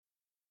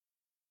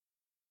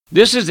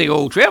This is the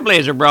Old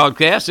Trailblazer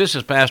broadcast. This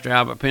is Pastor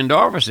Albert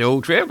Pendorfus, the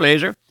Old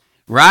Trailblazer,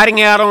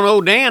 riding out on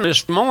Old Dan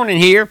this morning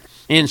here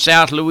in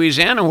South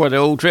Louisiana where the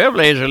Old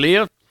Trailblazer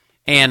lives.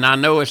 And I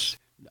know it's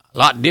a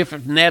lot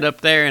different than that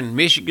up there in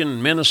Michigan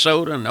and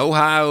Minnesota and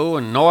Ohio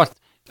and north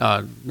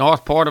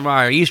part of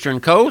our eastern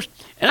coast.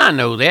 And I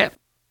know that.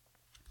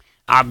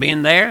 I've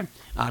been there.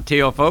 I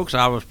tell folks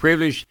I was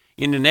privileged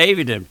in the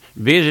Navy to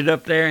visit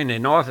up there in the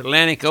North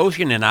Atlantic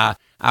Ocean, and I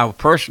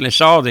personally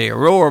saw the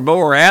aurora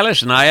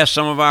borealis, and I asked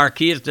some of our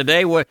kids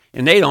today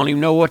and they don't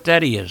even know what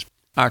that is,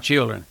 our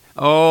children.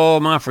 Oh,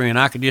 my friend,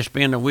 I could just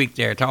spend a week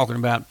there talking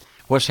about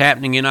what's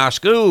happening in our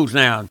schools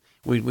now.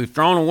 We've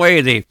thrown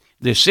away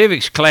the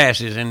civics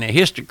classes and the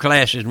history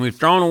classes, and we've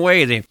thrown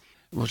away the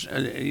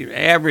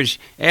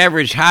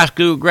average high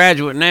school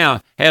graduate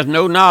now has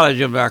no knowledge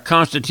of our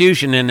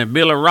Constitution and the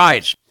Bill of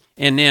Rights.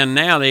 And then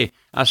now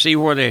I see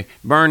where they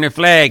burn their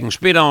flag and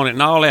spit on it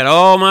and all that.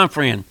 Oh, my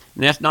friend,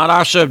 that's not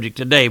our subject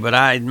today, but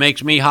it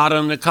makes me hot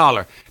under the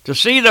collar to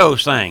see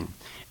those things.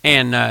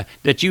 And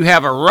that you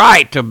have a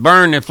right to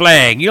burn the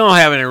flag. You don't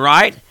have any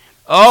right.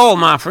 Oh,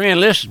 my friend,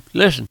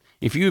 listen.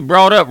 If you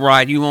brought up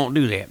right, you won't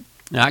do that.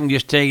 Now, I can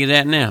just tell you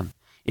that now.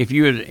 If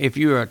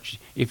you're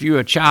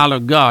a child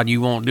of God, you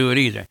won't do it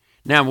either.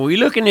 Now, when we're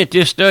looking at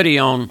this study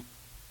on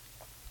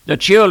the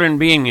children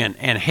being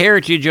an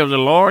heritage of the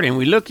Lord, and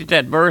we looked at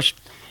that verse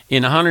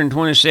in the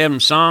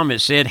 127th Psalm, it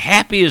said,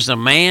 "Happy is the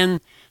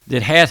man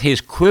that hath his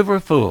quiver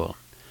full."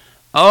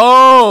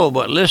 Oh,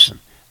 but listen.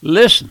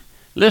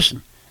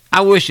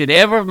 I wish that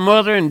every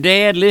mother and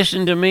dad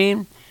listening to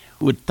me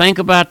would think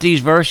about these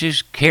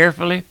verses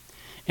carefully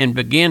and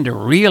begin to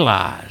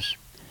realize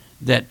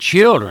that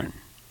children,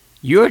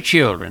 your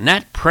children,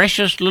 that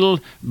precious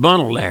little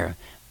bundle there,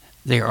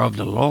 they're of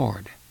the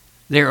Lord.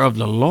 They're of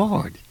the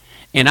Lord.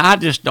 And I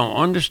just don't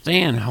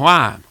understand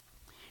why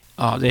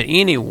that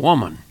any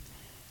woman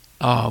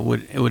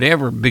would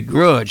ever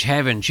begrudge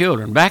having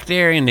children. Back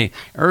there in the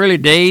early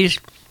days,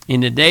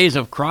 in the days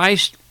of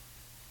Christ,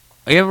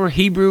 every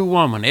Hebrew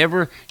woman,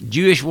 every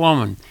Jewish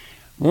woman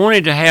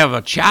wanted to have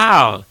a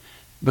child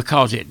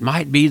because it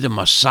might be the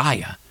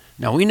Messiah.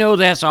 Now, we know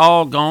that's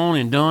all gone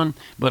and done,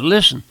 but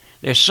listen,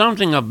 there's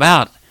something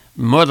about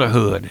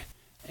motherhood,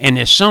 and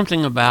there's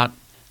something about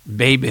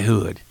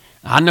babyhood.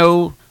 I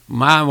know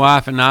my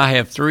wife and I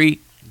have 3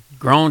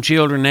 grown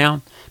children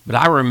now, but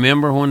I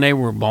remember when they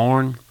were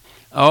born.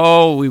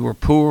 Oh, we were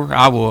poor.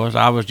 I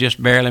was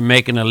just barely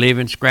making a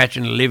living,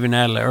 scratching a living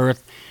out of the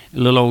earth, a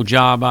little old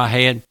job I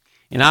had.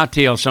 And I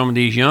tell some of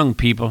these young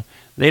people,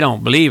 they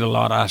don't believe a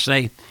lot I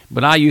say,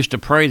 but I used to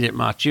pray that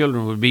my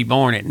children would be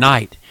born at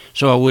night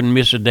so I wouldn't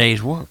miss a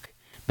day's work.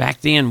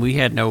 Back then, we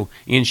had no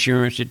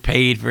insurance that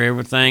paid for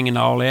everything and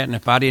all that, and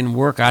if I didn't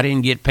work, I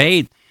didn't get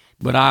paid.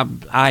 But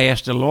I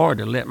asked the Lord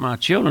to let my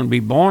children be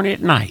born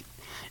at night,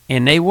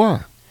 and they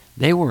were.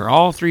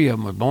 All 3 of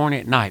them were born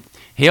at night,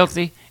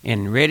 healthy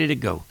and ready to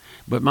go.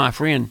 But my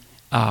friend,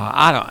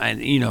 I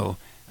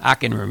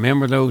can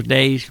remember those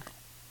days.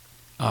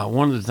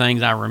 One of the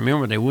things I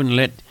remember, they wouldn't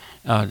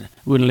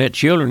let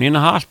children in the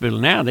hospital.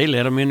 Now they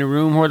let them in the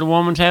room where the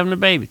woman's having the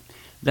baby.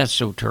 That's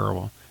so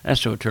terrible.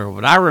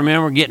 But I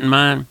remember getting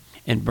mine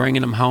and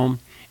bringing them home,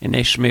 and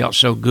they smelled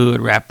so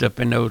good wrapped up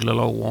in those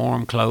little old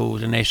warm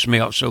clothes, and they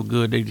smelled so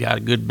good. They got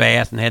a good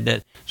bath and had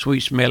that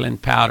sweet smelling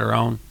powder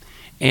on,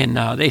 and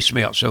they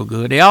smelled so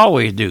good. They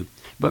always do.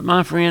 But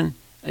my friend,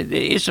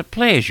 it's a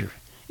pleasure.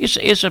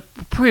 It's a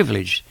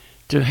privilege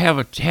to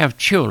have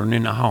children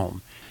in the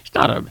home. It's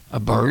not a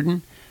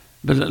burden,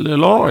 but the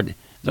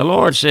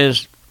Lord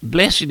says,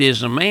 "Blessed is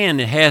the man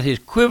that hath his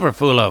quiver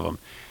full of them."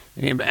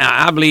 And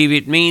I believe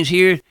it means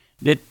here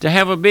that to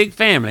have a big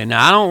family.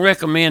 Now, I don't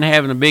recommend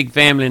having a big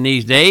family in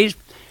these days.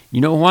 You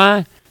know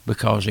why?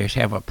 Because they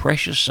have a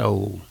precious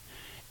soul.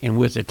 And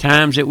with the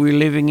times that we're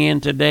living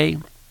in today,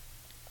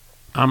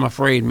 I'm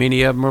afraid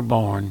many of them are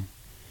born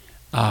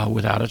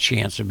without a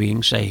chance of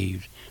being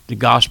saved. The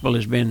gospel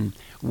has been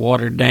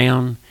watered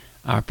down.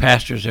 Our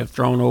pastors have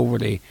thrown over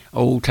the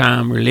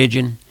old-time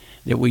religion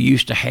that we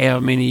used to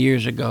have many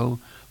years ago.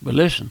 But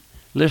listen,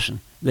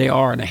 they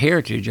are a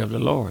heritage of the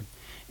Lord.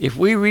 If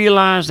we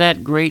realize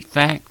that great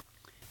fact,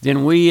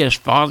 then we as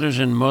fathers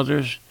and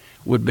mothers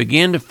would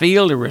begin to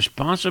feel the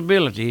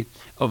responsibility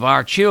of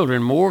our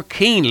children more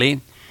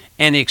keenly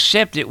and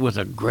accept it with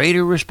a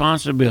greater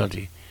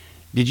responsibility.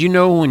 Did you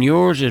know when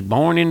yours is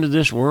born into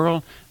this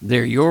world,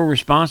 they're your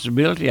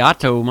responsibility? I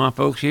told my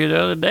folks here the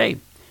other day,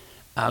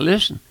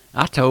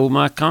 I told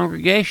my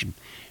congregation,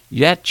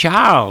 that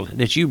child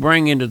that you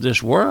bring into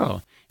this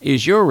world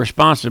is your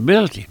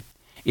responsibility.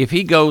 If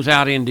he goes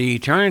out into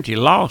eternity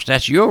lost,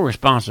 that's your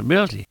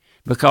responsibility,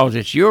 because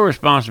it's your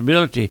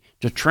responsibility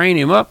to train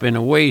him up in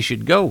the way he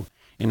should go.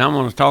 And I'm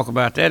going to talk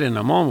about that in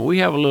a moment. We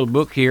have a little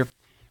book here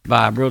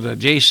by Brother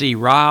J.C.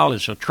 Ryle.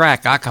 It's a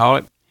tract, I call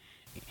it.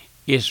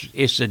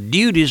 It's the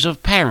duties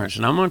of parents,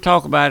 and I'm going to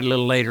talk about it a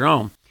little later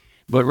on.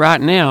 But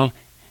right now,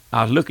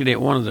 I was looking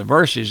at one of the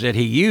verses that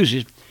he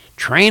uses.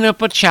 Train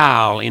up a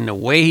child in the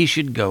way he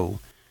should go,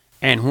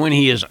 and when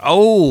he is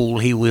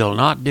old, he will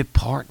not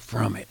depart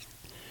from it.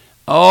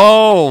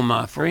 Oh,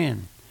 my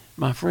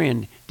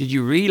friend, did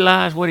you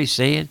realize what he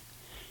said?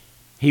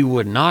 He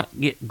would not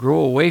grow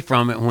away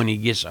from it when he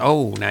gets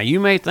old. Now, you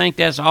may think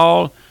that's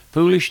all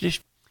foolishness.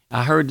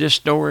 I heard this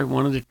story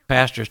one of the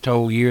pastors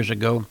told years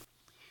ago,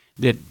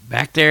 that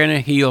back there in the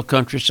hill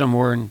country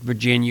somewhere in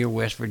Virginia,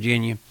 West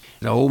Virginia,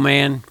 the old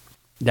man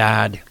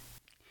died,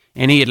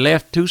 and he had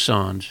left 2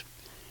 sons.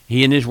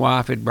 He and his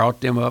wife had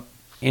brought them up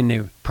in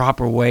the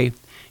proper way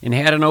and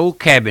had an old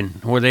cabin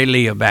where they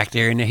lived back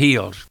there in the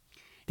hills.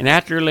 And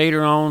after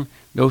later on,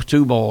 those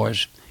 2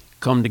 boys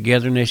come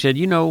together and they said,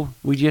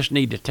 we just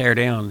need to tear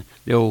down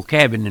the old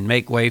cabin and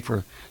make way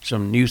for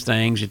some new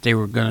things that they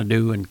were going to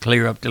do and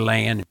clear up the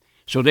land.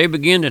 So they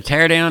began to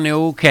tear down the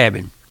old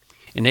cabin.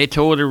 And they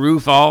tore the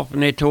roof off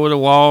and they tore the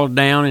walls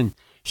down and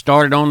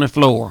started on the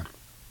floor.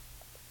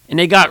 And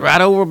they got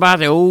right over by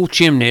the old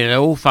chimney, the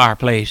old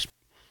fireplace,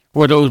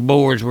 where those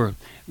boards were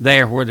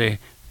there, where the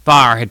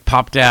fire had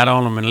popped out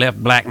on them and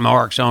left black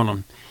marks on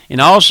them.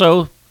 And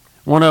also,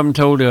 one of them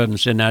told the other and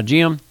said, "Now,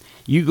 Jim,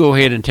 you go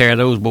ahead and tear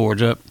those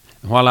boards up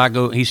while I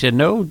go." He said,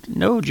 No,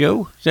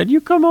 Joe. He said,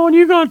 "You come on,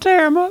 you're going to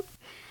tear them up."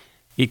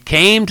 It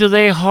came to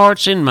their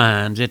hearts and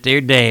minds that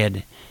their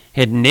dad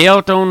had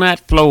knelt on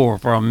that floor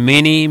for a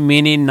many,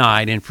 many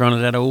night in front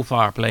of that old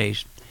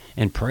fireplace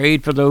and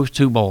prayed for those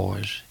 2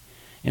 boys.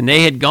 And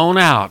they had gone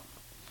out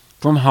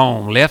from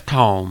home, left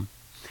home,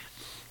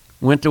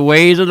 went the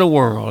ways of the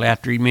world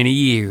after many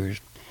years.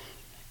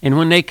 And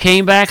when they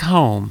came back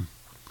home,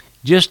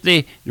 just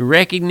the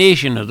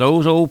recognition of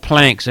those old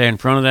planks there in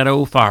front of that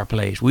old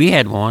fireplace. We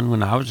had one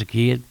when I was a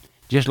kid,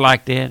 just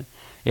like that.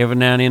 Every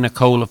now and then a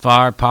coal of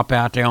fire would pop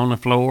out there on the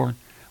floor.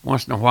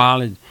 Once in a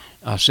while it'd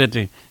set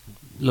the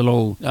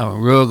little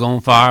old rug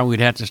on fire. We'd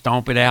have to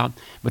stomp it out.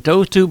 But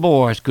those 2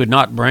 boys could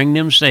not bring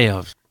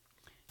themselves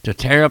to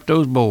tear up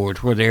those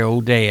boards where their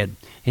old dad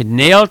had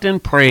knelt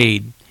and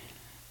prayed,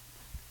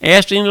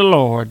 asking the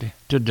Lord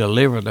to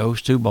deliver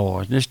those 2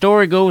 boys. And the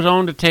story goes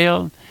on to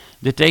tell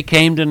that they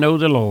came to know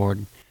the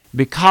Lord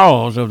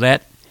because of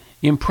that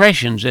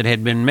impressions that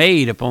had been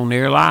made upon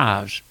their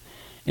lives.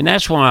 And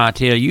that's why I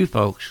tell you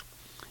folks,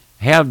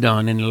 have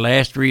done in the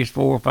last 3,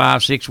 4,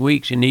 5, 6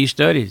 weeks in these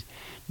studies,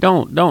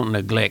 don't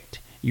neglect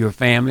your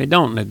family.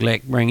 Don't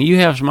neglect bringing. You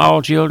have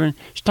small children,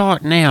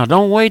 start now.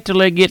 Don't wait till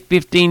they get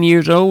 15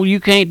 years old. You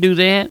can't do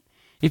that.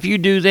 If you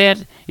do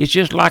that, it's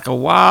just like a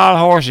wild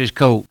horse's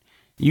coat.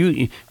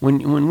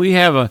 When we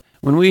have a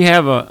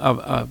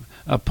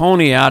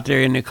pony out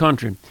there in the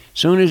country,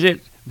 soon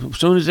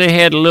as they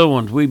had little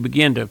ones, we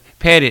begin to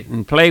pet it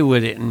and play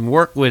with it and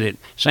work with it.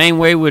 Same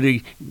way with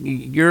the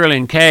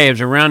yearling calves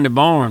around the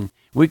barn.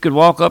 We could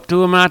walk up to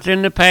them out there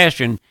in the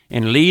pasture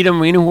and lead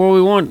them anywhere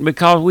we want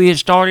because we had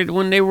started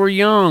when they were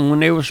young,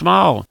 when they were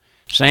small.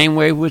 Same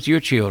way with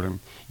your children.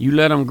 You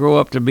let them grow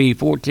up to be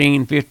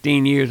 14,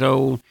 15 years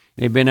old.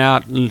 They've been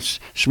out and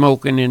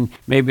smoking and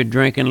maybe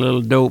drinking a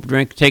little dope,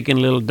 taking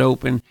a little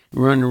dope and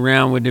running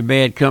around with the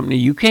bad company.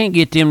 You can't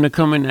get them to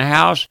come in the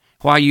house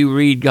while you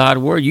read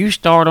God's Word. You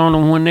start on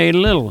them when they're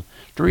little,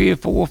 3 or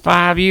 4 or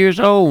 5 years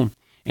old.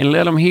 And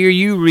let them hear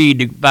you read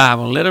the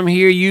Bible. Let them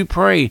hear you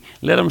pray.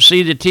 Let them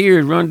see the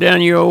tears run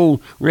down your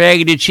old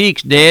raggedy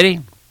cheeks, Daddy.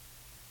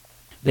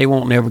 They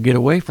won't never get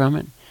away from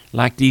it.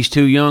 Like these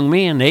 2 young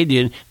men, they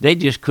did. They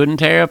just couldn't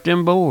tear up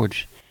them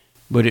boards.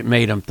 But it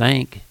made them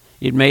think.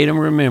 It made them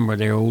remember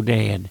their old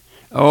dad.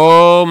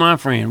 Oh, my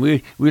friend,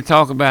 we'll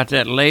talk about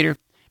that later.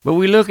 But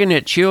we're looking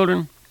at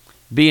children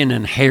being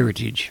an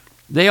heritage.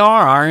 They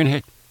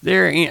are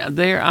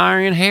they're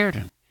our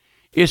inheritance.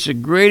 It's the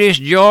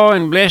greatest joy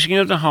and blessing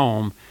of the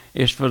home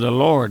is for the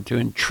Lord to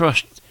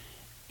entrust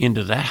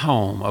into that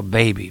home a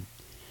baby.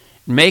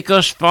 Make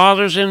us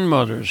fathers and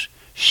mothers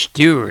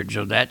stewards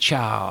of that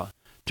child,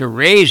 to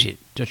raise it,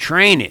 to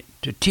train it,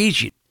 to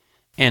teach it,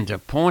 and to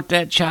point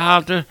that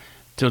child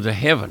to the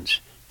heavens,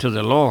 to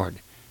the Lord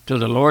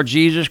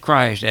Jesus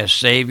Christ as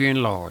Savior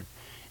and Lord.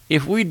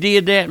 If we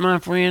did that, my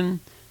friend,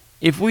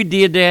 if we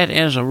did that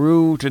as a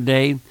rule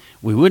today,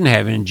 we wouldn't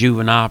have any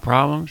juvenile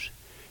problems.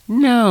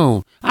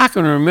 No, I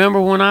can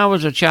remember when I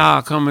was a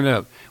child coming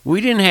up,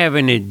 we didn't have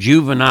any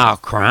juvenile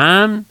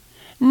crime.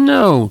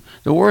 No,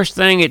 the worst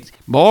thing that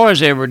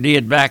boys ever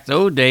did back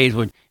those days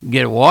was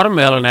get a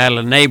watermelon out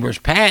of the neighbor's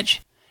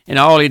patch, and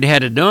all he'd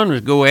had to done was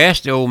go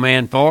ask the old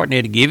man for it, and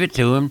they'd give it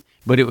to him.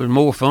 But it was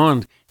more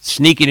fun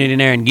sneaking it in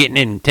there and getting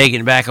it and taking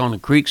it back on the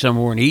creek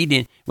somewhere and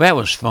eating it. Well, that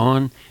was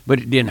fun, but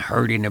it didn't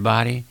hurt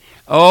anybody.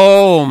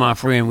 Oh, my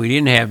friend, we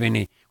didn't have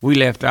any. We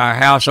left our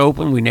house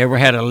open. We never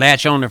had a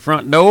latch on the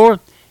front door.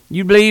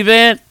 You believe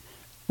that?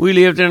 We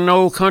lived in an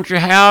old country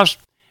house.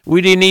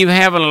 We didn't even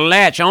have a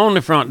latch on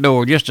the front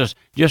door, just a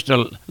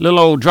little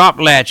old drop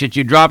latch that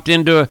you dropped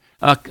into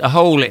a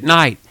hole at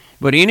night.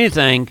 But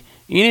anything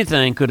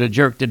could have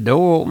jerked the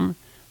door open.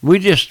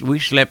 We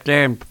slept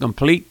there in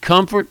complete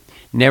comfort,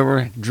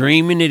 never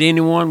dreaming that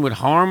anyone would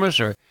harm us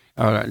or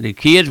the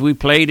kids. We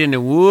played in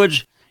the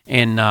woods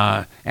and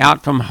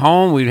out from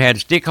home. We had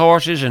stick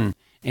horses and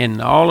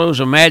all those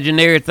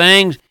imaginary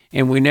things.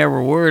 And we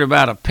never worried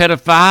about a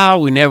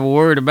pedophile. We never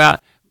worried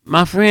about,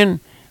 my friend,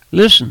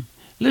 listen.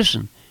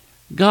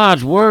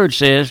 God's word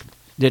says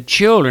that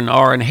children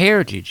are an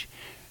heritage.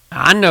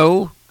 I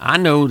know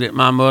that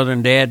my mother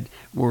and dad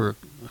were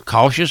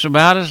cautious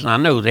about us, and I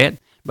know that.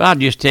 But I'll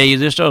just tell you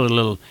this other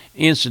little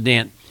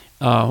incident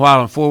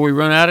before we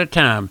run out of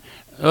time.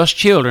 Us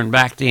children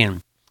back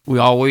then, we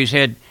always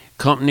had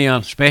company,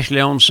 especially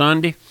on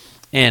Sunday,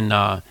 and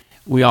my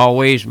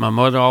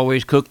mother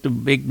always cooked a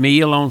big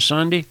meal on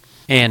Sunday,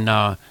 and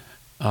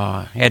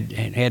had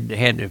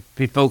the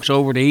folks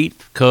over to eat,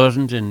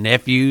 cousins and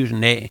nephews,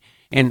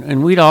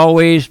 and we'd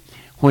always,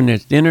 when the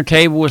dinner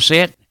table was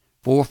set,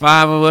 4 or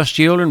 5 of us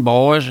children,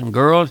 boys and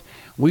girls,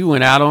 we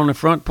went out on the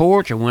front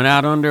porch and went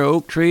out under an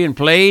oak tree and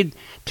played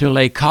till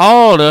they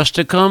called us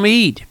to come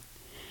eat.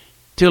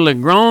 Till the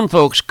grown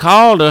folks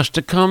called us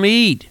to come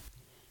eat.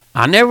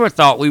 I never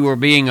thought we were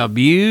being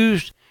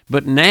abused,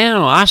 but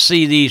now I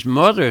see these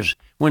mothers,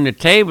 when the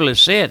table is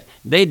set,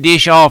 they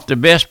dish off the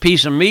best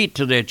piece of meat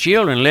to their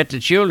children, let the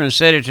children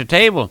sit at the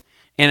table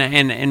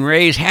and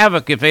raise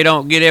havoc if they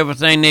don't get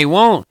everything they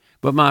want.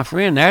 But my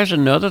friend, there's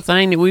another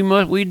thing that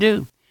we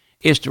do,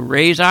 is to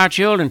raise our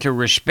children to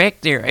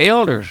respect their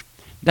elders.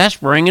 That's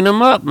bringing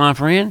them up, my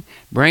friend,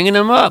 bringing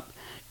them up.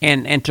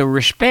 And to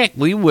respect,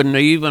 we wouldn't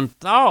have even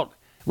thought,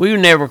 we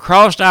never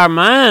crossed our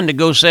mind to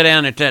go sit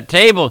down at that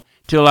table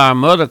till our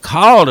mother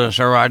called us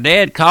or our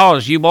dad called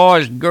us. You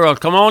boys and girls,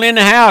 come on in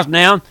the house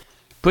now.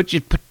 Put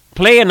your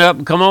playing up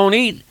and come on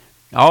eat.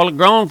 All the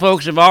grown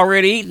folks have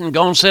already eaten and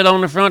gone sit on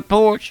the front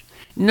porch.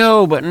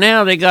 No, but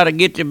now they got to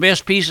get the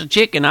best piece of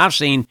chicken. I've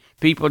seen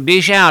people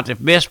dish out the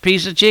best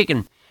piece of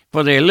chicken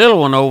for their little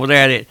one over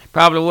there that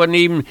probably wasn't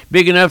even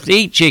big enough to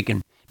eat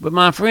chicken. But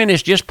my friend,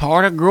 it's just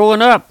part of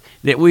growing up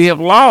that we have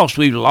lost.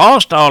 We've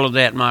lost all of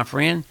that, my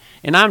friend.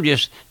 And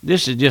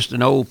this is just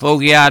an old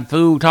fogey-eyed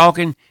fool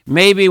talking.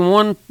 Maybe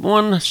one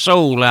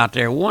soul out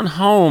there, one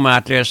home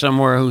out there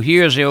somewhere who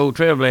hears the old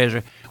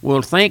Trailblazer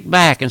will think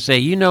back and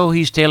say,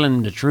 he's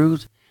telling the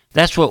truth.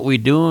 That's what we're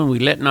doing. We're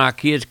letting our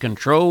kids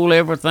control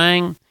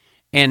everything,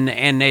 and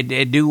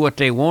they do what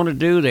they want to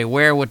do. They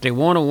wear what they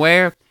want to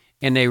wear,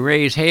 and they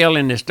raise hell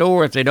in the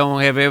store if they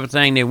don't have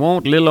everything they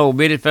want. Little old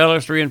bitty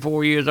fellas, 3 and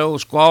 4 years old,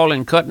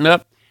 squalling, cutting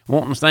up,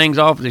 wanting things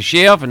off the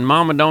shelf, and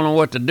mama don't know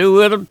what to do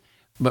with them.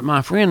 But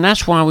my friend,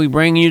 that's why we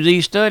bring you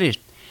these studies.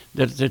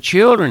 The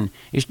children,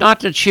 it's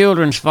not the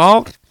children's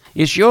fault.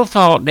 It's your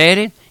fault,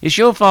 Daddy. It's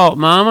your fault,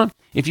 Mama,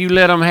 if you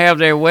let them have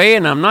their way.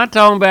 And I'm not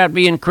talking about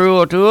being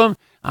cruel to them.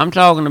 I'm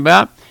talking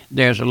about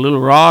there's a little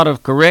rod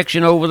of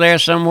correction over there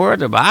somewhere.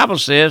 The Bible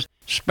says,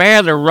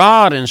 spare the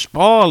rod and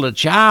spoil the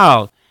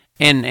child.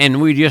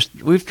 And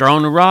we've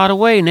thrown the rod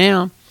away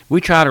now. We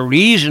try to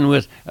reason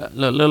with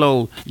little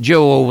old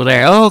Joe over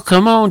there. Oh,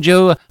 come on,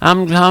 Joe.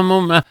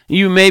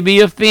 You may be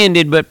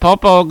offended, but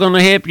Papa's going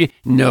to help you.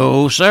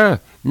 No,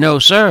 sir. No,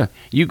 sir.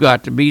 You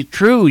got to be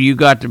true. You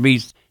got to be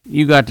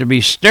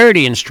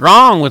sturdy and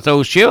strong with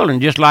those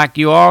children, just like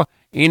you are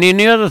in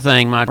any other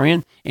thing, my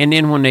friend. And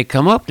then when they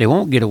come up, they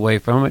won't get away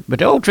from it. But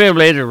the old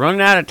Trailblazer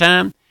running out of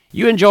time.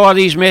 You enjoy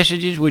these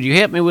messages. Would you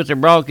help me with the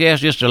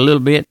broadcast just a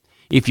little bit,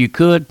 if you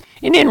could?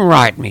 And then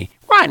write me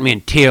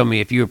and tell me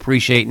if you're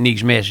appreciating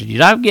these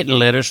messages. I'm getting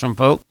letters from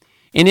folks,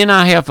 and then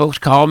I have folks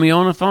call me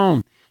on the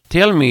phone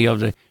telling me of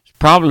the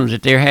problems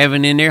that they're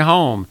having in their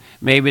home.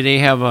 Maybe they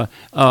have a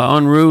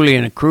unruly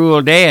and a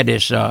cruel dad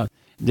that's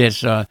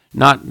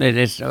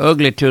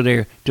ugly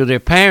to their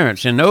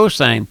parents and those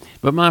things.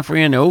 But my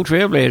friend, the old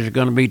Trailblazer is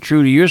going to be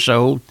true to your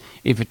soul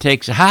if it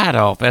takes the hide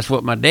off. That's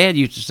what my dad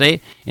used to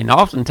say, and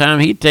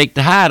oftentimes he'd take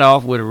the hide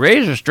off with a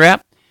razor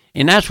strap.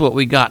 And that's what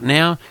we got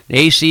now.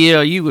 The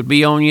ACLU would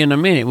be on you in a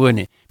minute, wouldn't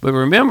it? But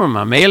remember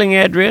my mailing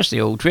address,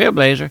 the old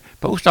Trailblazer,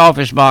 Post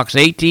Office Box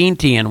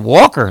 1810,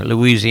 Walker,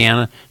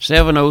 Louisiana,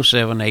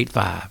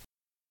 70785.